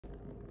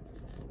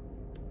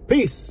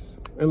Peace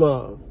and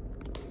love.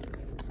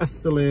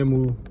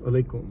 Assalamu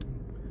alaikum.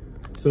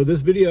 So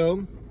this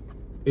video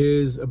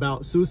is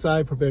about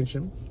suicide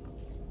prevention,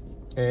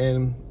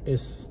 and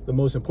it's the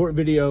most important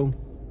video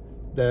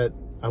that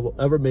I will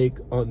ever make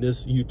on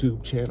this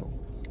YouTube channel.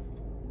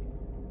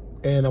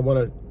 And I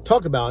want to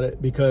talk about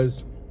it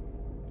because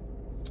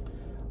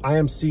I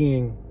am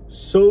seeing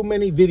so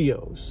many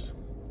videos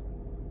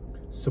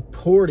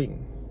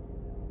supporting,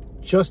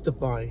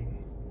 justifying,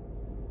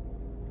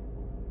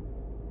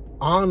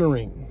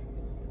 honoring,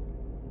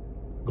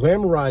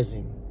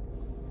 glamorizing,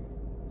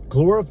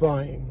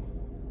 glorifying,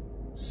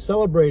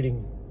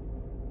 celebrating,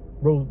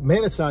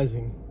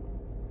 romanticizing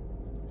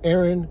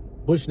Aaron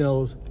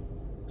Bushnell's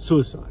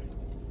suicide.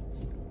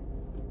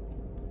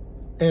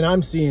 And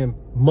I'm seeing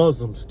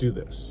Muslims do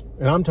this.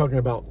 And I'm talking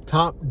about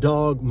top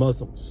dog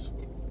Muslims.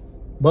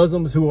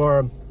 Muslims who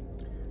are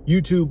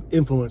YouTube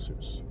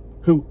influencers,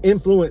 who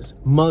influence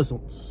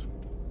Muslims,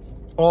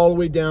 all the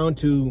way down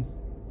to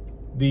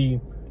the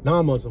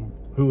non-Muslim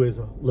who is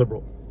a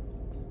liberal.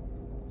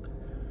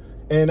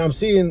 And I'm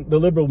seeing the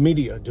liberal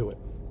media do it,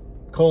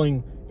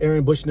 calling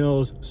Aaron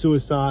Bushnell's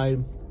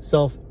suicide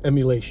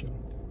self-immolation.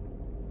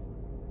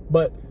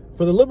 But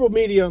for the liberal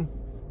media,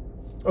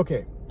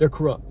 okay, they're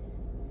corrupt.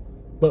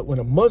 But when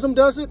a Muslim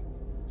does it,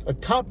 a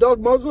top dog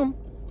Muslim,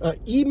 an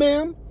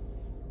imam,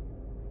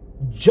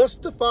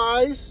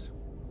 justifies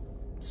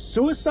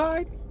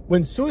suicide,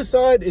 when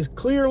suicide is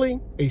clearly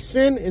a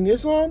sin in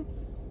Islam,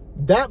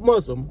 that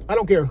Muslim, I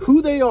don't care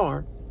who they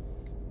are,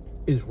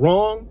 is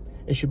wrong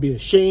and should be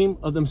ashamed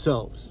of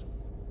themselves.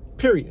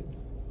 Period.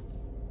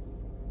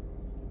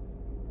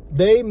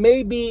 They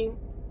may be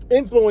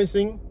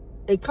influencing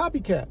a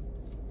copycat.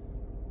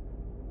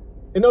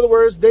 In other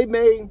words, they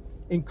may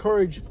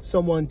encourage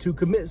someone to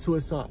commit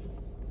suicide.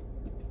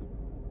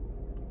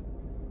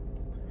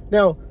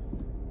 Now,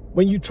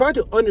 when you try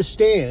to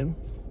understand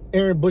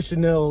Aaron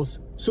Bushnell's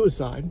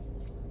suicide,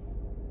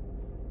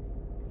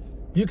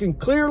 you can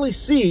clearly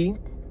see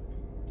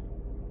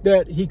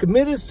that he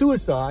committed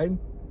suicide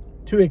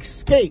to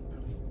escape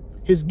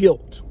his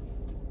guilt.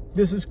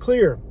 This is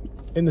clear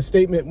in the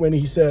statement when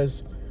he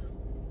says,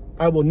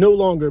 "I will no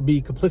longer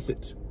be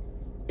complicit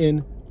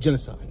in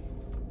genocide."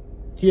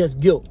 He has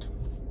guilt.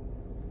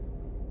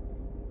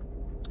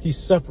 He's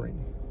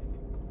suffering.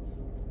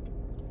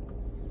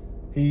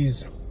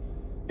 He's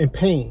in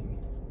pain,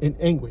 in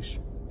anguish,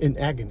 in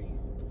agony.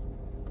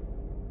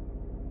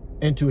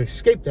 And to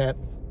escape that,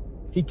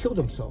 he killed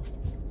himself.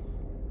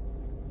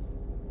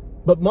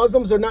 But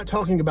Muslims are not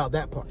talking about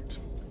that part.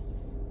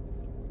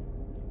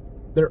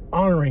 They're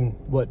honoring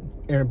what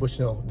Aaron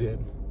Bushnell did.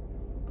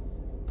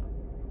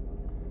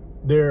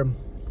 They're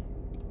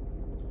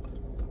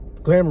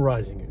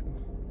glamorizing it,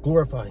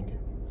 glorifying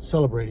it,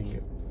 celebrating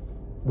it,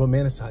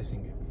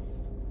 romanticizing it.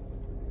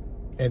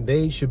 And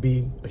they should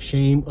be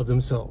ashamed of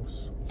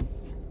themselves.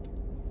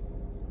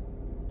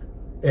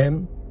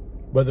 And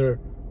whether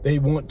they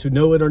want to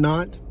know it or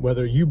not,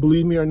 whether you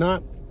believe me or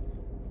not,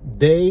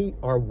 they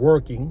are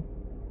working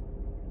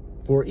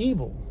for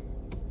evil,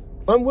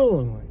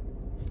 unwillingly.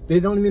 They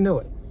don't even know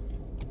it.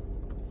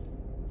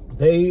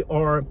 They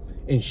are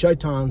in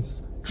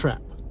Shaitan's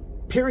trap,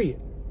 period.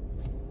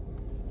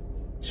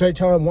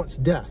 Shaitan wants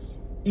death.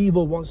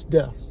 Evil wants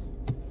death.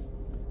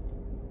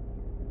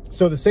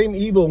 So the same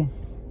evil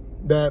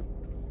that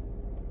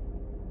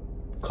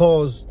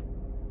caused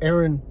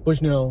Aaron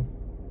Bushnell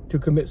to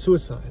commit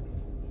suicide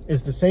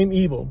is the same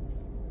evil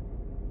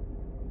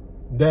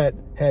that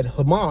had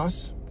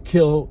Hamas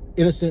kill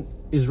innocent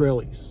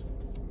Israelis.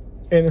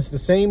 And it's the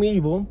same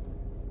evil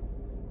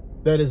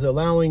that is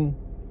allowing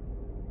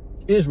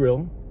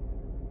Israel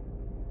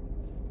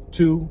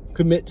to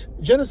commit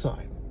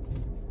genocide.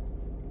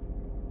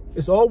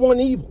 It's all one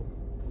evil.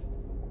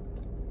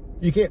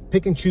 You can't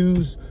pick and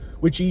choose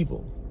which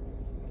evil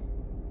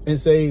and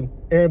say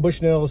Aaron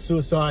Bushnell's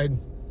suicide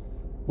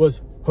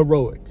was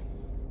heroic.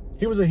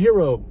 He was a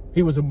hero.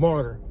 He was a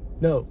martyr.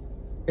 No,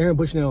 Aaron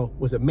Bushnell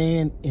was a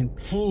man in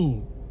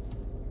pain,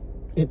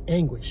 in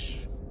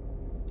anguish,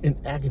 in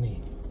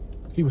agony.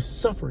 He was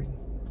suffering.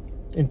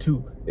 And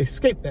to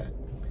escape that,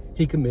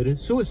 he committed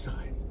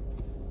suicide.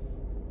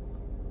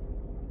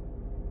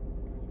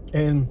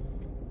 And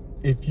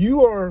if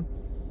you are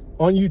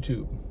on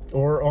YouTube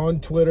or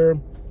on Twitter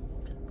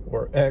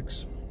or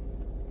X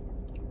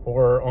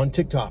or on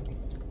TikTok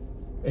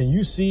and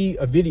you see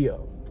a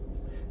video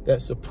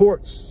that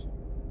supports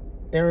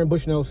Aaron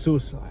Bushnell's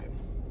suicide,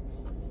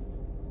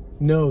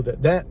 know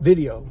that that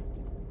video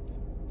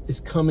is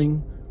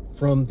coming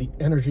from the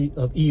energy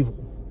of evil.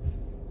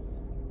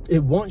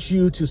 It wants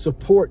you to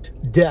support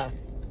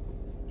death.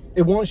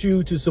 It wants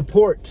you to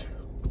support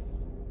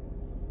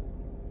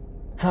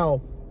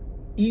how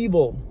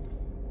evil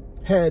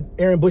had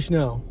Aaron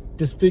Bushnell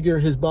disfigure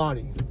his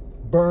body,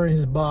 burn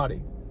his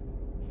body,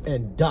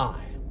 and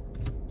die.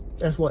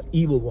 That's what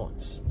evil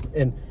wants.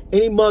 And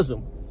any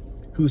Muslim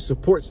who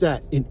supports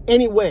that in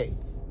any way,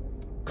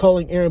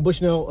 calling Aaron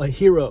Bushnell a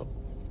hero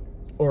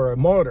or a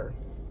martyr,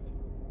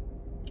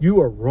 you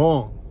are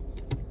wrong.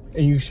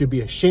 And you should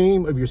be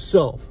ashamed of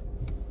yourself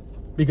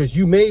because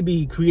you may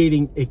be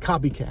creating a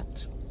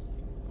copycat.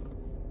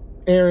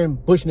 Aaron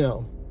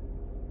Bushnell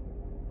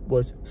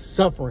was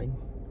suffering.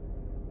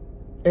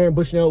 Aaron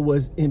Bushnell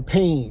was in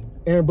pain.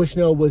 Aaron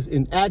Bushnell was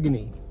in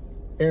agony.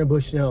 Aaron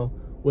Bushnell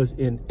was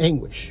in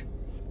anguish.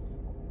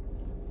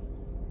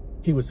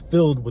 He was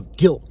filled with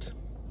guilt.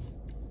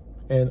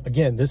 And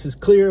again, this is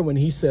clear when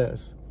he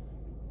says,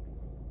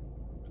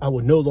 I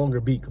will no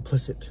longer be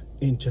complicit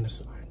in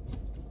genocide.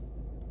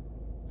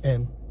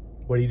 And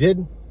what he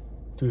did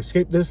to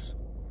escape this,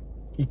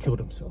 he killed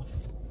himself.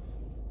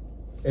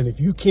 And if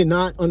you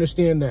cannot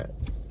understand that,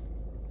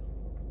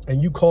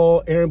 and you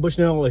call Aaron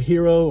Bushnell a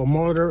hero, a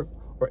martyr,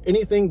 or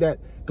anything that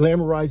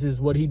glamorizes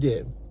what he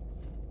did,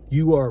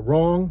 you are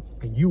wrong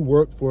and you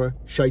work for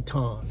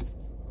Shaitan.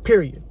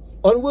 Period.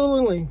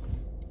 Unwillingly.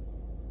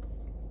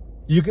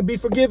 You can be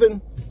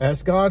forgiven.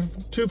 Ask God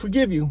to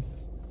forgive you.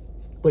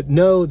 But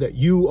know that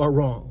you are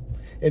wrong.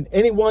 And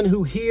anyone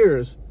who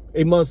hears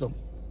a Muslim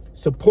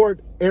support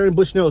Aaron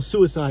Bushnell's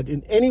suicide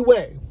in any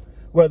way,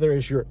 whether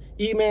it's your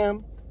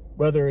imam,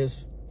 whether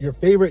it's your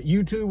favorite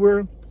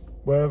YouTuber,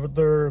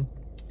 whether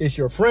it's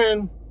your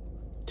friend,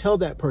 tell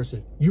that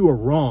person you are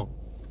wrong.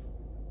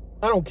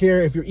 I don't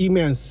care if your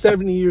imam's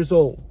 70 years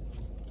old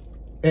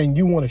and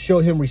you want to show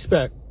him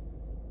respect.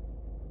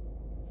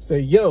 Say,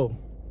 yo,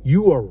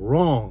 you are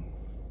wrong.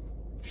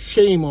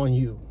 Shame on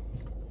you.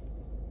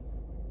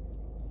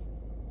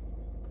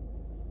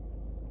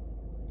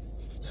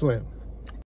 Slam.